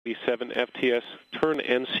87 FTS, turn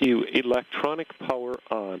NCU electronic power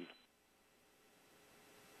on.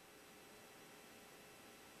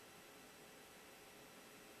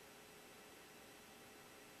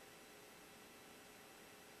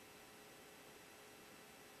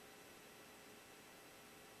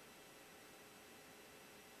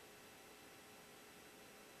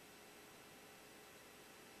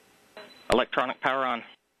 Electronic power on.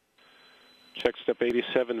 Check step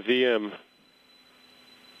 87 VM.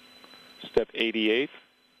 Step 88.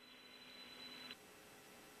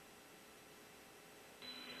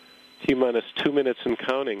 T-minus 2 minutes and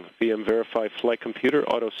counting. VM verify flight computer.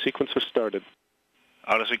 Auto sequencer started.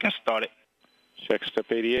 Auto sequence started. Check step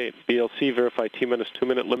 88. BLC verify T-minus 2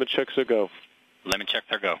 minute limit checks are go. Limit checks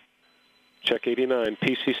are go. Check 89.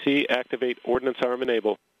 PCC activate ordnance arm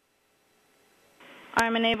enable.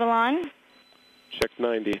 Arm enable on. Check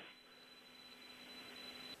 90.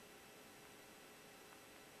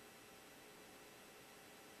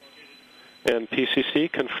 And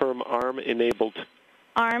PCC, confirm arm enabled.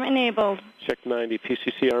 Arm enabled. Check 90.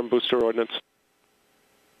 PCC arm booster ordnance.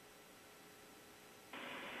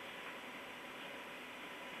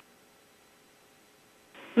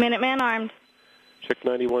 Minuteman armed. Check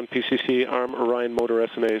 91. PCC arm Orion motor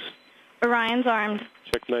SNAs. Orion's armed.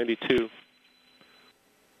 Check 92.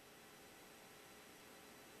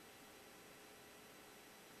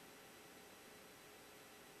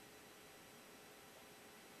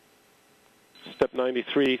 Step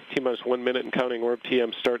 93, T-minus 1 minute and counting orb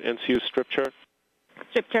TM start NCU strip chart.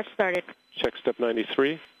 Strip chart started. Check step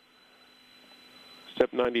 93.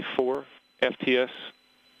 Step 94, FTS,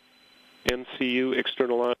 NCU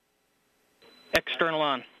external on. External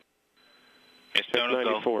on. External check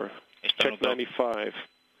 94. Go. External check 95.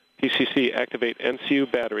 PCC activate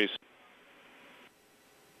NCU batteries.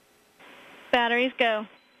 Batteries go.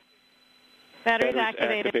 Batteries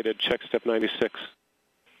activated. Check step 96.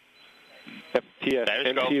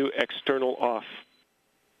 FTS, NCU external off.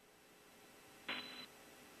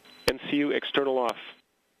 NCU external off.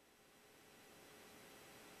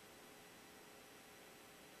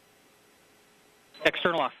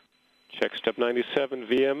 External off. Check step 97,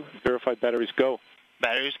 VM, verified batteries go.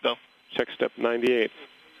 Batteries go. Check step 98.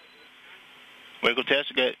 Wiggle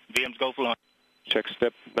test, good. VMs go for launch. Check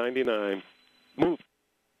step 99. Move.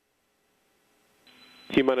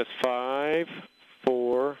 T-minus 5,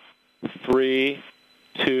 4, 3,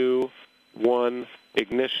 2, 1,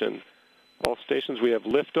 ignition. All stations, we have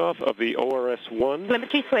liftoff of the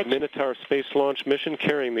ORS-1 Minotaur space launch mission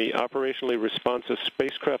carrying the operationally responsive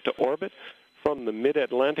spacecraft to orbit from the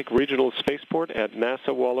Mid-Atlantic Regional Spaceport at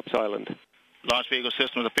NASA Wallops Island. Launch vehicle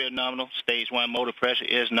systems appear nominal. Stage 1 motor pressure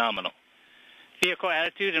is nominal. Vehicle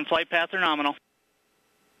attitude and flight path are nominal.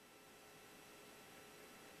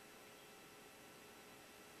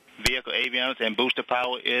 Vehicle avionics and booster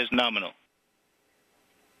power is nominal.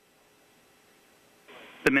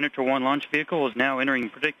 The Minotaur 1 launch vehicle is now entering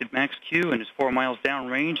predicted max Q and is 4 miles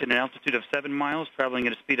downrange at an altitude of 7 miles, traveling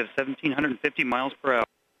at a speed of 1,750 miles per hour.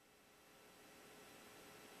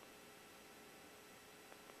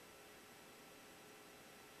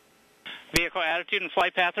 Vehicle attitude and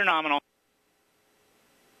flight path are nominal.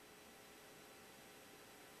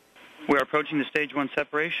 We are approaching the Stage 1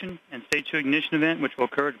 separation and Stage 2 ignition event, which will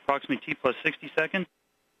occur at approximately T plus 60 seconds.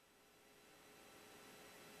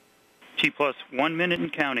 T plus 1 minute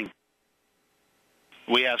and counting.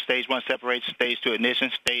 We have Stage 1 separation, Stage 2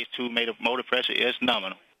 ignition, Stage 2 motor pressure is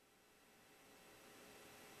nominal.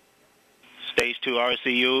 Stage 2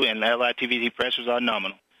 RCU and LITVT pressures are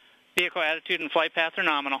nominal. Vehicle attitude and flight path are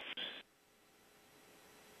nominal.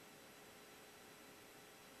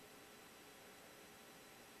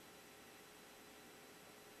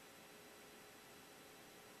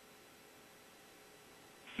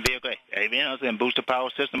 Vehicle avionics and booster power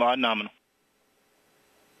system are nominal.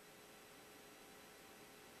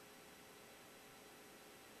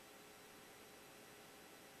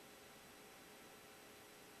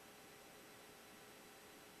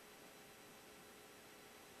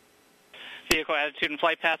 Vehicle attitude and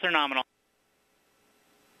flight path are nominal.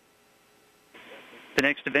 The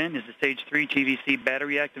next event is the Stage 3 TVC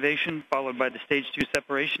battery activation, followed by the Stage 2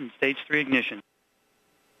 separation and Stage 3 ignition.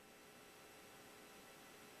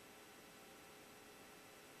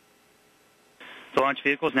 The launch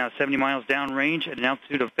vehicle is now 70 miles downrange at an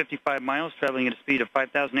altitude of 55 miles, traveling at a speed of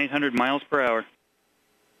 5,800 miles per hour.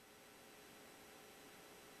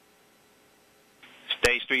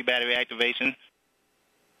 Stage 3 battery activation.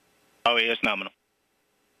 ORS nominal.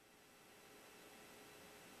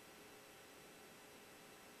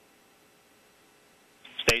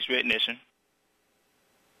 Stage 3 ignition.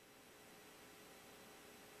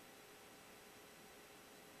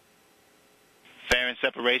 fairing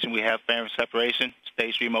separation, we have fairing separation.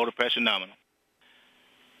 Stage 3 motor pressure nominal.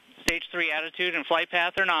 Stage 3 attitude and flight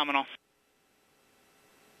path are nominal.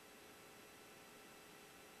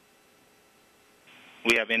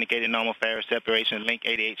 We have indicated normal fairing separation. Link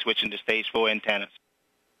 88 switching to stage 4 antennas.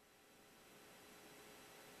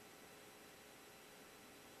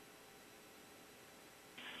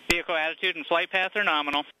 Vehicle attitude and flight path are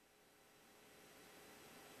nominal.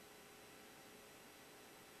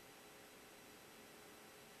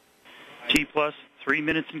 T plus 3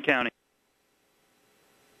 minutes and counting.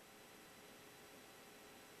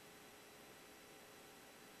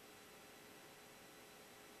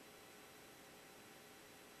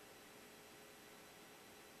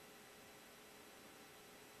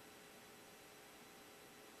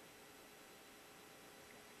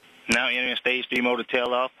 Now entering stage 3 motor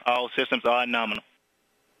tail off. All systems are nominal.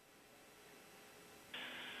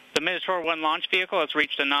 The Minotaur 1 launch vehicle has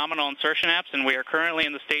reached a nominal insertion apse, and we are currently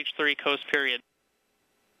in the stage 3 coast period.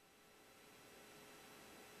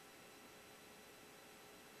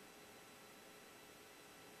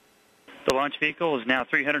 The launch vehicle is now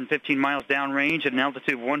 315 miles downrange at an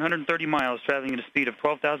altitude of 130 miles, traveling at a speed of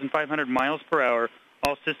 12,500 miles per hour.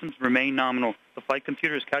 All systems remain nominal. The flight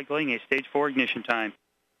computer is calculating a stage 4 ignition time.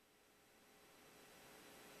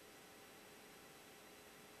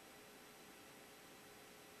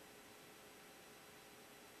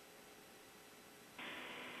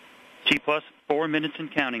 T plus 4 minutes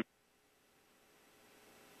and counting.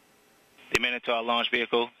 The Minotaur launch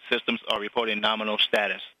vehicle systems are reporting nominal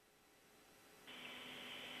status.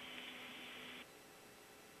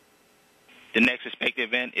 The next expected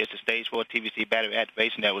event is the stage 4 TVC battery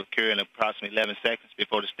activation that will occur in approximately 11 seconds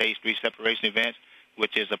before the stage 3 separation event,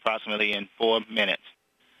 which is approximately in 4 minutes.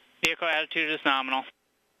 Vehicle attitude is nominal.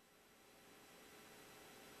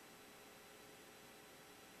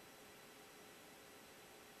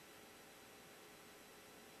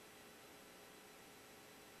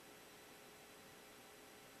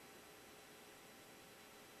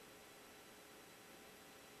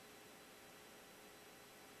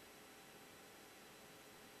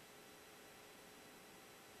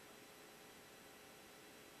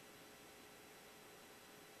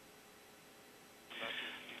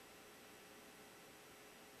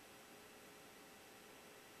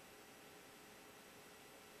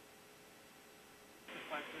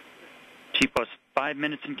 T plus 5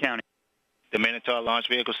 minutes and counting. The Minotaur launch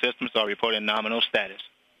vehicle systems are reporting nominal status.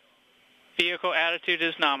 Vehicle attitude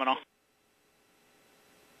is nominal.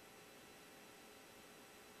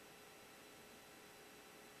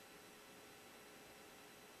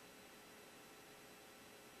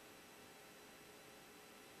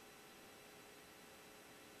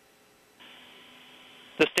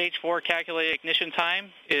 The stage 4 calculated ignition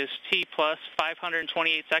time is T plus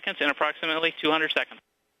 528 seconds in approximately 200 seconds.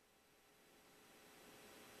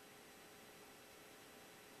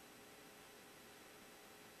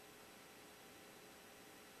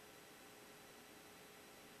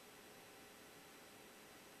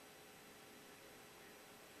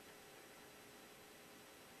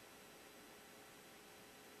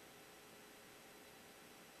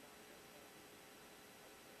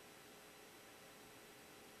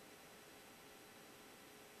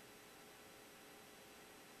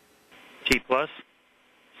 T plus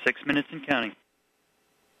 6 minutes and counting.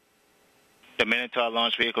 The Minotaur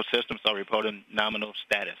launch vehicle systems are reporting nominal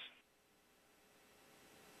status.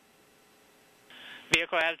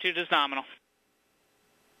 Vehicle attitude is nominal.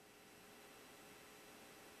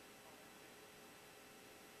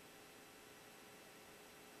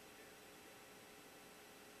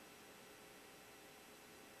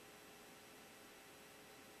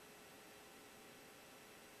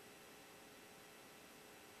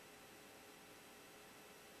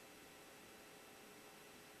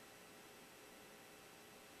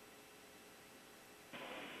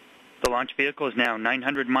 The launch vehicle is now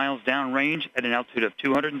 900 miles downrange at an altitude of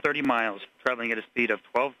 230 miles, traveling at a speed of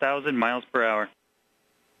 12,000 miles per hour.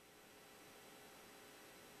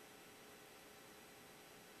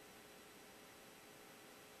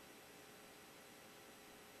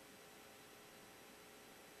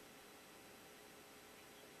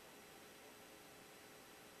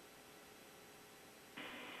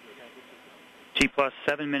 T plus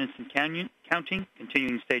 7 minutes and counting,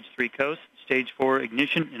 continuing stage 3 coast, stage 4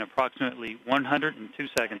 ignition in approximately 102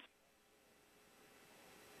 seconds.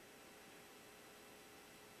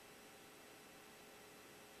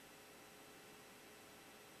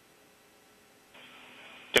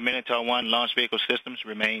 The Minotaur 1 launch vehicle systems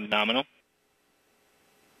remain nominal.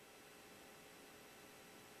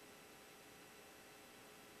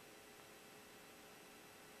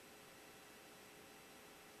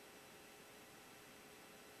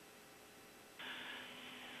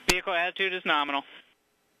 Vehicle attitude is nominal.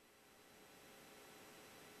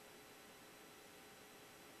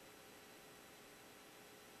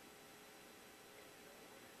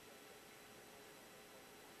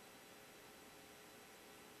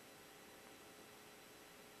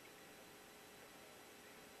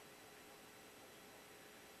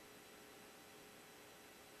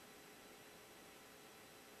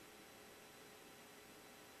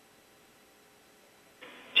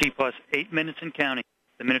 T plus 8 minutes and counting.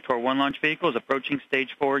 The Minotaur 1 launch vehicle is approaching stage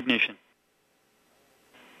 4 ignition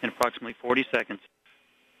in approximately 40 seconds.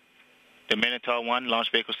 The Minotaur 1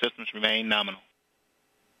 launch vehicle systems remain nominal.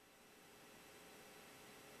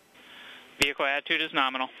 Vehicle attitude is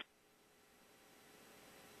nominal.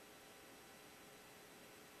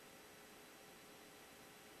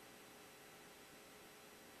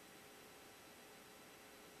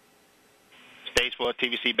 Stage 4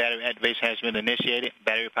 TVC battery activation has been initiated.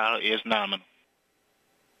 Battery power is nominal.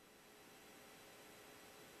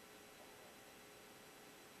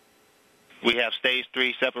 We have Stage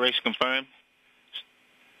 3 separation confirmed.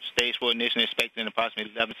 Stage 4 ignition expected in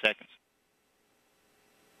approximately 11 seconds.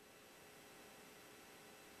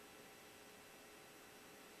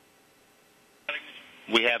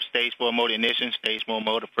 We have Stage 4 motor ignition. Stage 4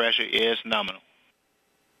 motor pressure is nominal.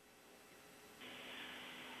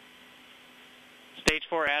 Stage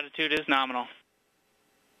 4 attitude is nominal.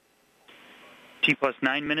 T plus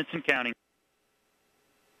 9 minutes and counting.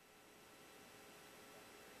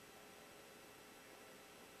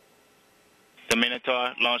 The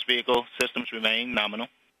Minotaur launch vehicle systems remain nominal.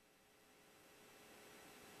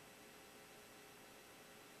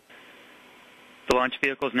 The launch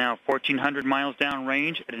vehicle is now 1,400 miles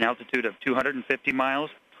downrange at an altitude of 250 miles,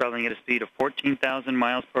 traveling at a speed of 14,000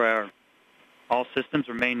 miles per hour. All systems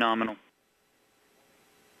remain nominal.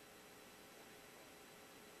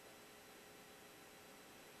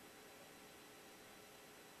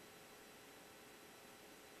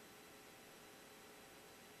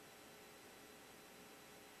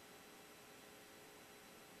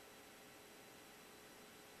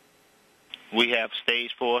 We have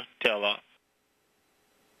Stage 4 tail off.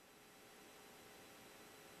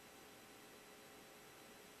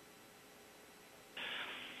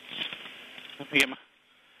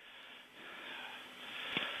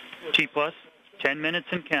 T plus 10 minutes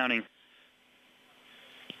and counting.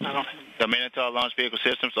 The Minotaur launch vehicle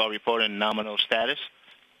systems are reporting nominal status.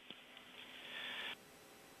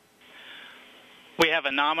 We have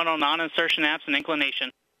a nominal non-insertion absent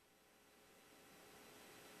inclination.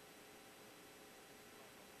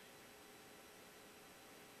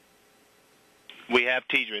 We have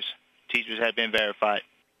TDRS. TDRS have been verified.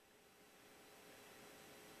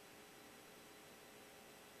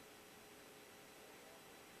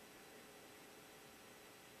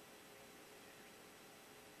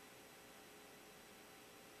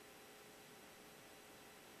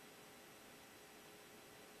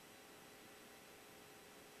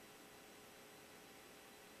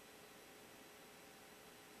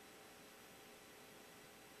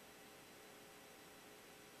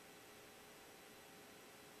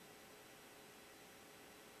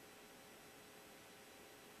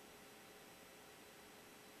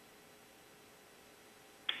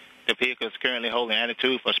 The vehicle is currently holding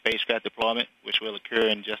attitude for spacecraft deployment, which will occur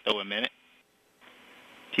in just over a minute.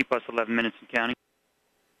 T plus 11 minutes and counting.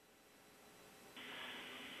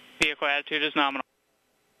 Vehicle attitude is nominal.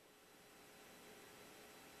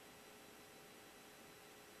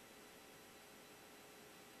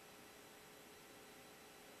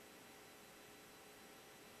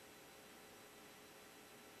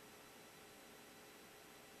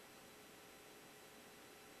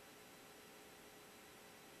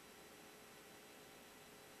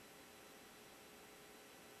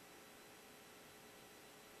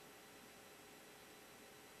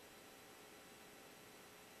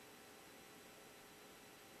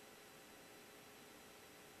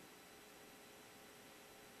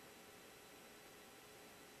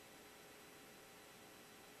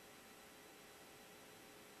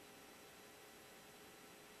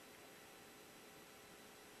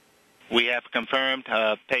 We have confirmed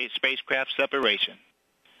spacecraft separation.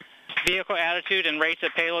 Vehicle attitude and rates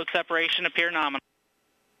of payload separation appear nominal.